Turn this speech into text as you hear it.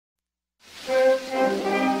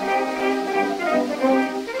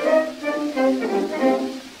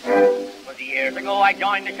ago I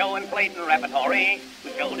joined a show and played in the repertory.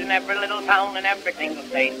 We showed in every little town in every single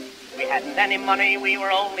state. We hadn't any money, we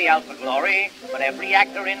were only out for glory, but every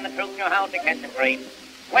actor in the troupe knew how to catch a freight.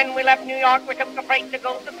 When we left New York, we took the freight to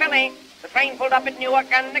go to Philly. The train pulled up at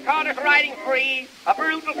Newark and they caught us riding free. A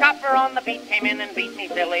brutal copper on the beat came in and beat me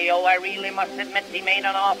silly. Oh, I really must admit he made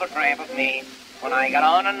an awful tramp of me. When I got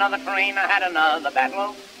on another train, I had another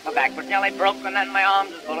battle. My back was nearly broken and my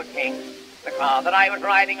arms was full of kinks. The car that I was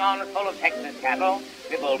riding on was full of Texas cattle.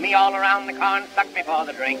 They pulled me all around the car and stuck me for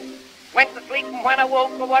the drink. Went to sleep and when I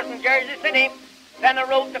woke I was in Jersey City. Then I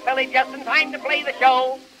rode to Philly just in time to play the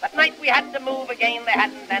show. That night we had to move again, they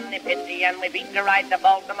hadn't any pity, and we beat the ride to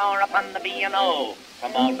Baltimore upon the B&O.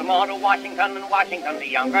 From Baltimore to Washington and Washington to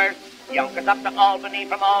Yonkers. Yonkers up to Albany,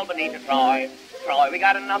 from Albany to Troy. Troy we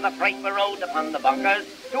got another freight, we rode upon the bunkers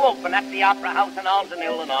to open at the Opera House in Alton,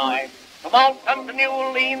 Illinois. From Alton to New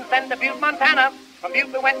Orleans, then to Butte, Montana. From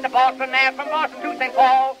Butte we went to Boston, there from Boston to St.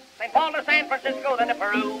 Paul. St. Paul to San Francisco, then to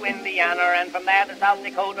Peru, Indiana, and from there to South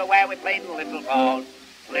Dakota where we played in Little Falls.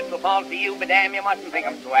 Little Falls to you be damn, you mustn't think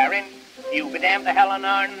I'm swearing. You be damn to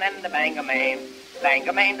Helena and then to Bangor, Maine.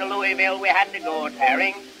 Bangor, Maine to Louisville, we had to go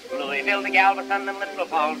tearing. Louisville to Galveston and Little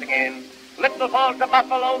Falls again. Little Falls to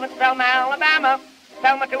Buffalo, then Selma, Alabama.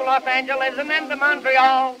 Selma to Los Angeles and then to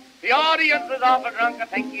Montreal. The audience was awful drunk, I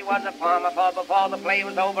think he was a farmer, for before the play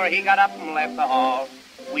was over he got up and left the hall.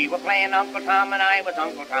 We were playing Uncle Tom and I was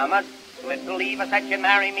Uncle Thomas. Little Eva said she'd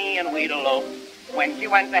marry me and we'd elope. When she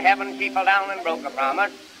went to heaven she fell down and broke a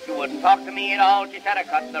promise. She wouldn't talk to me at all, she said I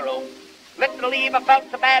cut the rope. Little Eva felt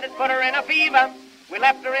so bad it put her in a fever. We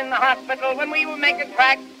left her in the hospital when we were making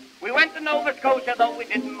tracks. We went to Nova Scotia though we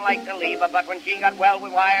didn't like to leave her, but when she got well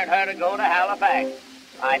we wired her to go to Halifax.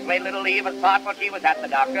 I played Little Eva's part while she was at the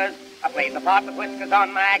doctor's. I played the part with whiskers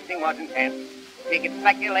on, my acting was intense. Ticket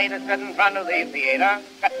speculator stood in front of the theater,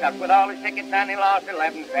 got stuck with all his tickets and he lost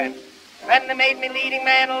 11 cents. Then they made me leading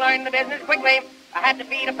man and learn the business quickly. I had to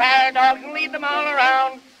feed a pair of dogs and lead them all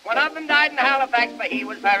around. One of them died in Halifax, but he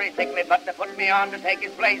was very sickly, but they put me on to take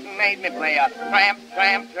his place and made me play a tramp,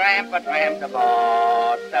 tramp, tramp, a tramp to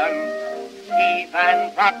Boston. Keith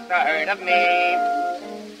and Proctor heard of me.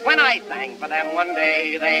 When I sang for them one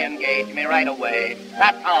day, they engaged me right away.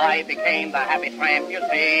 That's how I became the happy tramp, you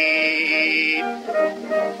see.